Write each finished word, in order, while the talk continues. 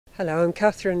Hello, I'm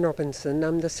Catherine Robinson.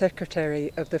 I'm the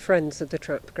Secretary of the Friends of the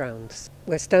Trap Grounds.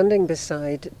 We're standing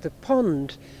beside the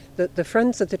pond that the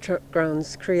Friends of the Trap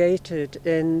Grounds created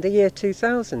in the year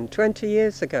 2000, 20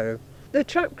 years ago. The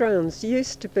Trap Grounds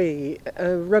used to be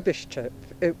a rubbish tip.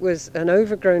 It was an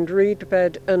overgrown reed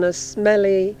bed and a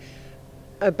smelly,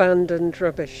 abandoned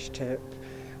rubbish tip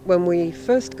when we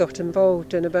first got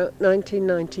involved in about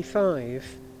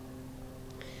 1995.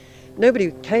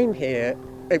 Nobody came here.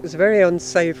 It was a very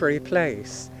unsavoury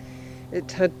place.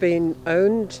 It had been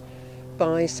owned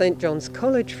by St John's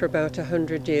College for about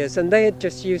 100 years, and they had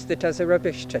just used it as a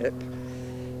rubbish tip.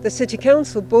 The City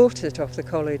Council bought it off the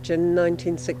college in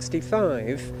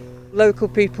 1965. Local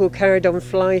people carried on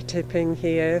fly tipping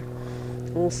here.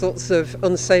 All sorts of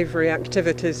unsavoury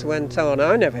activities went on.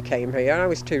 I never came here, I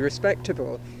was too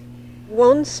respectable.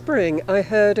 One spring I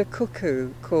heard a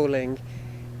cuckoo calling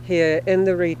here in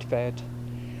the reed bed.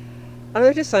 And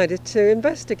I decided to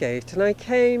investigate, and I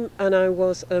came and I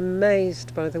was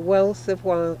amazed by the wealth of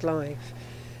wildlife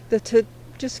that had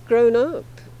just grown up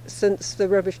since the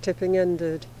rubbish tipping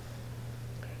ended.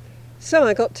 So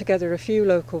I got together a few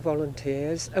local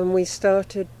volunteers and we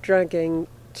started dragging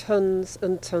tons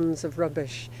and tons of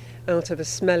rubbish out of a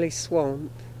smelly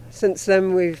swamp. Since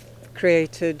then we've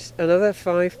created another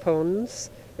 5 ponds,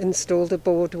 installed a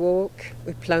boardwalk,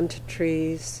 we planted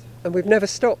trees, and we've never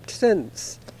stopped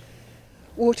since.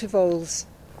 Water voles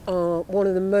are one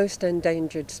of the most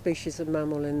endangered species of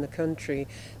mammal in the country.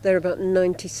 They're about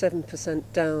 97%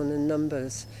 down in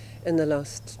numbers in the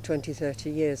last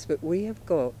 20-30 years, but we have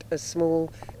got a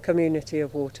small community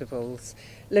of water voles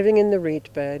living in the reed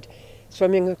bed,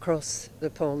 swimming across the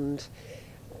pond.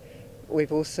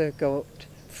 We've also got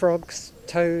frogs,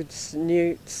 toads,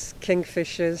 newts,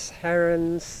 kingfishers,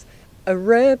 herons, a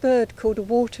rare bird called a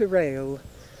water rail.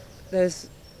 There's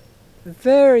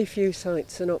very few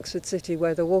sites in Oxford City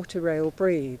where the water rail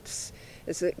breeds.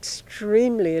 It's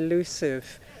extremely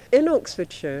elusive. In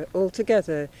Oxfordshire,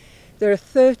 altogether, there are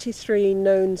 33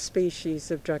 known species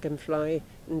of dragonfly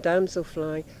and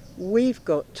damselfly. We've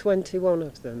got 21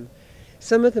 of them,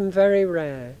 some of them very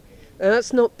rare. And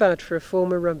that's not bad for a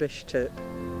former rubbish tip.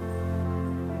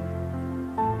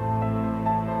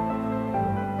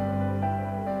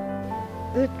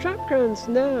 The Trap Grounds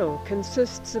now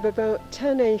consists of about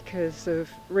 10 acres of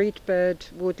reed bed,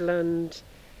 woodland,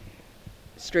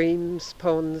 streams,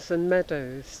 ponds and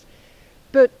meadows.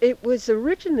 But it was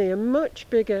originally a much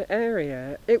bigger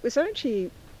area. It was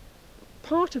actually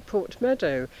part of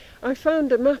Portmeadow. I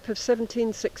found a map of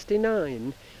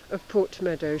 1769 of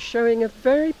Portmeadow showing a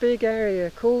very big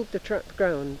area called the Trap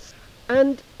Grounds.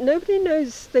 And nobody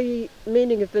knows the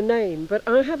meaning of the name, but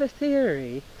I have a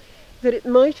theory that it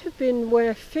might have been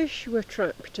where fish were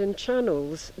trapped in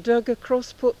channels dug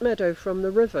across Portmeadow from the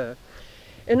river.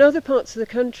 In other parts of the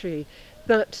country,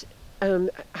 that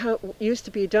used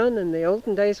to be done in the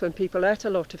olden days when people ate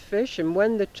a lot of fish and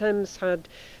when the Thames had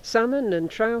salmon and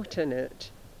trout in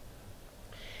it.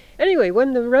 Anyway,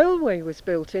 when the railway was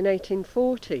built in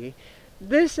 1840,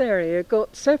 this area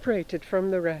got separated from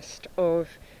the rest of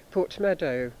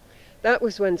Portmeadow. That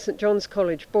was when St John's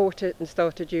College bought it and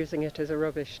started using it as a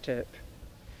rubbish tip.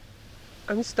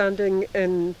 I'm standing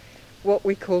in what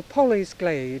we call Polly's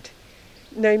Glade,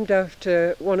 named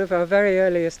after one of our very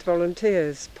earliest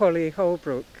volunteers, Polly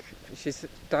Holbrook. She's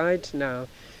died now,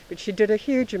 but she did a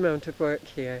huge amount of work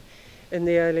here in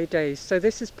the early days. So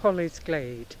this is Polly's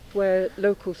Glade, where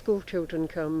local school children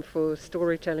come for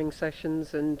storytelling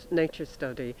sessions and nature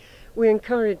study. We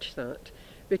encourage that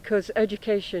because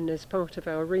education is part of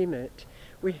our remit.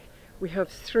 We have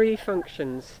 3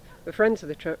 functions. The Friends of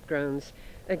the Trap Grounds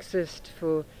exist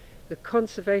for the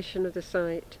conservation of the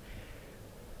site,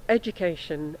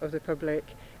 education of the public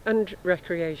and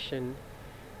recreation.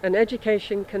 And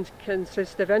education can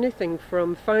consist of anything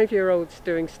from 5-year-olds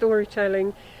doing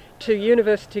storytelling to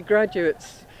university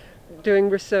graduates doing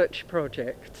research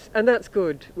projects, and that's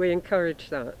good. We encourage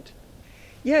that.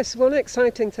 Yes, one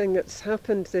exciting thing that's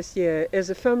happened this year is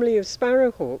a family of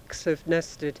sparrowhawks have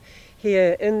nested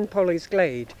here in Polly's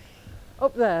Glade.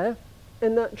 Up there,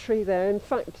 in that tree there, in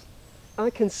fact, I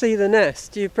can see the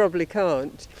nest, you probably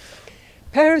can't.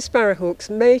 A pair of sparrowhawks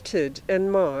mated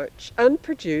in March and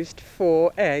produced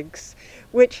 4 eggs,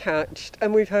 which hatched,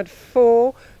 and we've had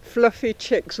 4 fluffy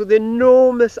chicks with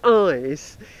enormous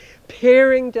eyes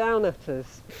peering down at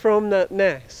us from that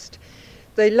nest.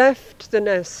 They left the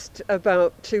nest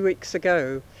about 2 weeks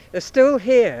ago. They're still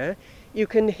here.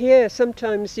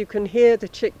 Sometimes you can hear the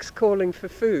chicks calling for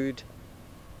food.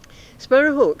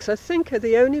 Sparrowhawks, I think, are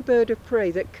the only bird of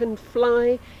prey that can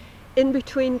fly in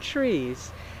between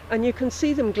trees. and you can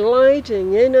see them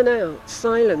gliding in and out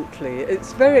silently.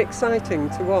 It's very exciting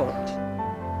to watch.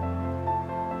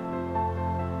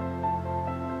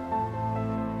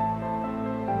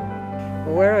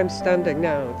 Where I'm standing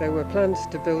now, there were plans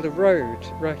to build a road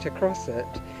right across it,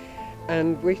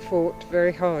 and we fought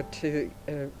very hard to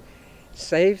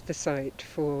save the site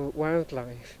for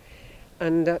wildlife,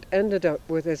 and that ended up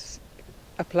with us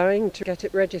applying to get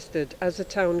it registered as a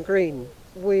town green.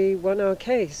 We won our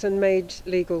case and made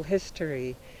legal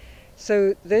history.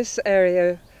 So this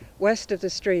area west of the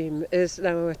stream is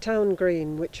now a town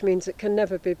green, which means it can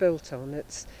never be built on.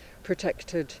 It's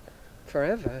protected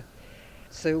forever.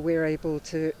 So we're able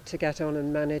to get on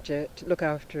and manage it, look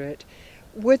after it,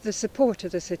 with the support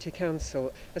of the City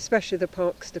Council, especially the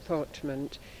Parks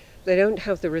Department. They don't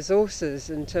have the resources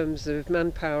in terms of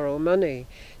manpower or money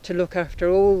to look after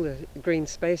all the green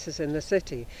spaces in the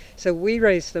city. So we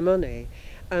raise the money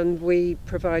and we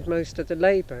provide most of the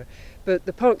labour. But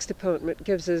the Parks Department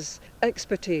gives us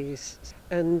expertise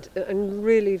and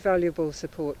really valuable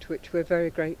support, which we're very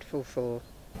grateful for.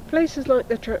 Places like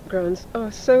the track grounds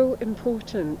are so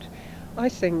important, I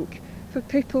think, for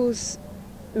people's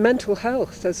mental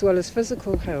health as well as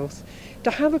physical health.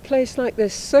 To have a place like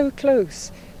this so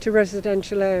close to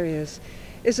residential areas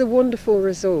is a wonderful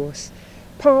resource.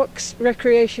 Parks,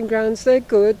 recreation grounds, they're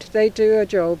good, they do a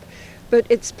job, but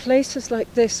it's places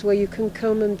like this where you can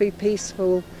come and be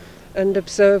peaceful and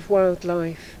observe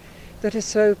wildlife that are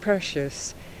so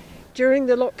precious. During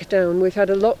the lockdown, we've had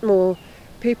a lot more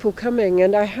people coming,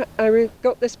 and I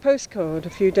got this postcard a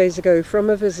few days ago from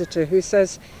a visitor who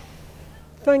says,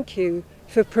 "Thank you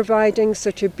for providing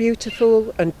such a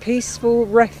beautiful and peaceful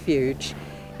refuge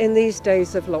in these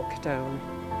days of lockdown."